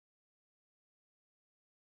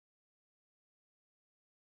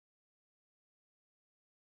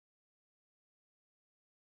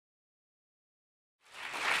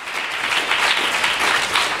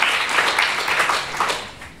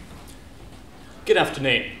Good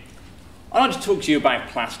afternoon. I'd like to talk to you about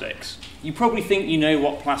plastics. You probably think you know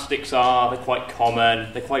what plastics are. They're quite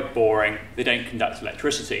common, they're quite boring, they don't conduct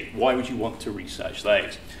electricity. Why would you want to research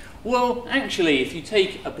those? Well, actually, if you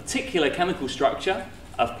take a particular chemical structure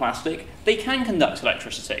of plastic, they can conduct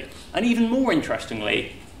electricity. And even more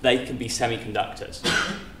interestingly, they can be semiconductors.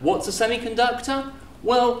 What's a semiconductor?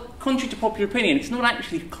 Well, contrary to popular opinion, it's not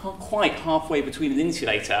actually quite halfway between an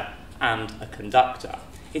insulator and a conductor.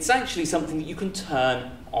 It's actually something that you can turn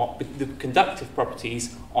on, the conductive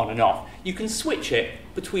properties on and off. You can switch it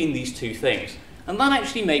between these two things, and that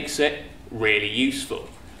actually makes it really useful.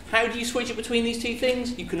 How do you switch it between these two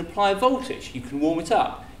things? You can apply a voltage, you can warm it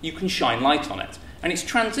up, you can shine light on it. And it's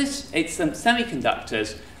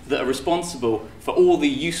semiconductors that are responsible for all the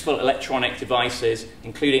useful electronic devices,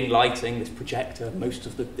 including lighting, this projector, most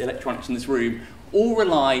of the electronics in this room, all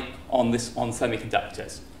rely on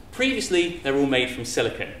semiconductors. Previously, they're all made from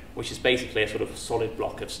silicon, which is basically a sort of solid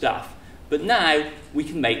block of stuff. But now, we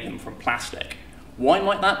can make them from plastic. Why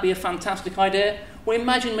might that be a fantastic idea? Well,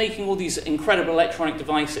 imagine making all these incredible electronic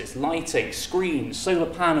devices, lighting, screens,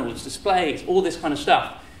 solar panels, displays, all this kind of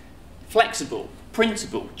stuff. Flexible,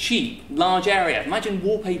 printable, cheap, large area. Imagine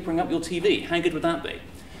wallpapering up your TV. How good would that be?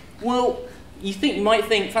 Well, you might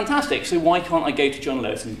think, fantastic, so why can't I go to John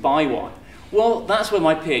Lewis and buy one? Well, that's where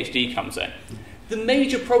my PhD comes in. The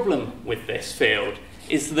major problem with this field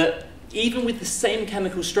is that even with the same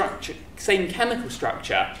chemical structure,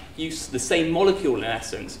 use the same molecule in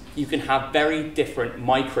essence, you can have very different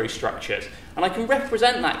microstructures. And I can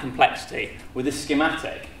represent that complexity with a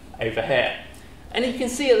schematic over here. And you can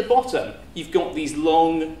see at the bottom, you've got these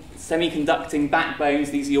long semiconducting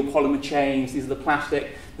backbones. These are your polymer chains. These are the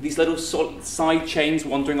plastic. With these little side chains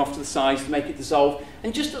wandering off to the sides to make it dissolve.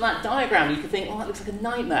 And just at that diagram, you could think, oh, that looks like a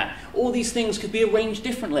nightmare. All these things could be arranged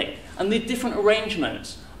differently. And the different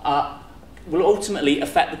arrangements will ultimately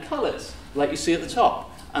affect the colours, like you see at the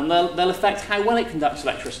top. And they'll affect how well it conducts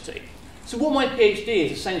electricity. So what my PhD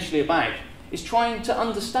is essentially about is trying to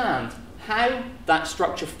understand how that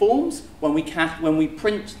structure forms when we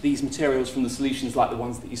print these materials from the solutions like the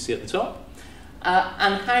ones that you see at the top,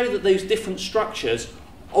 and how that those different structures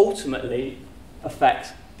ultimately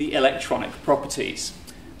affect the electronic properties.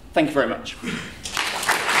 Thank you very much.